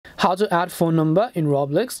How to add phone number in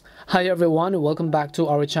Roblox. Hi everyone, welcome back to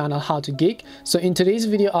our channel How to Geek. So in today's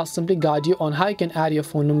video I'll simply guide you on how you can add your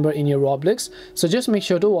phone number in your Roblox, so just make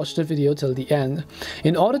sure to watch the video till the end.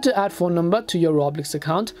 In order to add phone number to your Roblox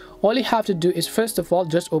account, all you have to do is first of all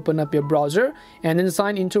just open up your browser and then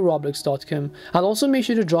sign into roblox.com. I'll also make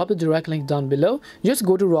sure to drop the direct link down below. Just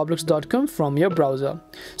go to roblox.com from your browser.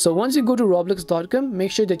 So once you go to roblox.com,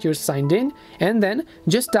 make sure that you're signed in and then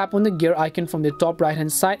just tap on the gear icon from the top right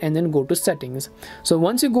hand side and then go to settings. So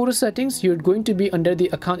once you go to settings, you're going to be under the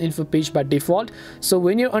account info page by default. So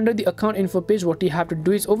when you're under the account info page, what you have to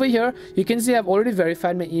do is over here you can see I've already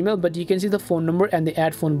verified my email, but you can see the phone number and the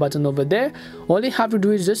add phone button over there. All you have to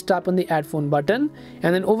do is just tap on the add phone button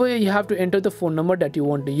and then over here you have to enter the phone number that you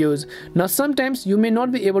want to use. Now sometimes you may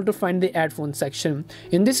not be able to find the add phone section.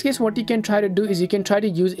 In this case, what you can try to do is you can try to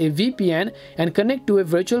use a VPN and connect to a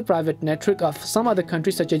virtual private network of some other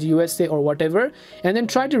country such as USA or whatever, and then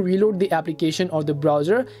try to reload the application or the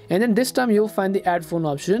browser, and then this time you'll find the add phone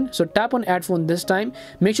option. So tap on add phone this time,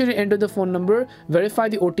 make sure you enter the phone number, verify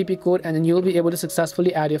the OTP code, and then you'll be able to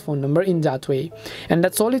successfully add your phone number in that way. And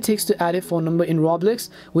that's all it takes to add a phone number in Roblox.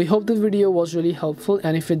 We hope the video was really helpful,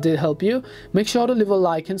 and if it did help you, make sure to leave a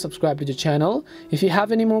like and subscribe to the channel. If you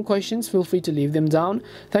have any more questions, feel free to leave them down.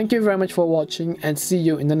 Thank you very much for watching and see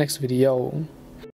you in the next video.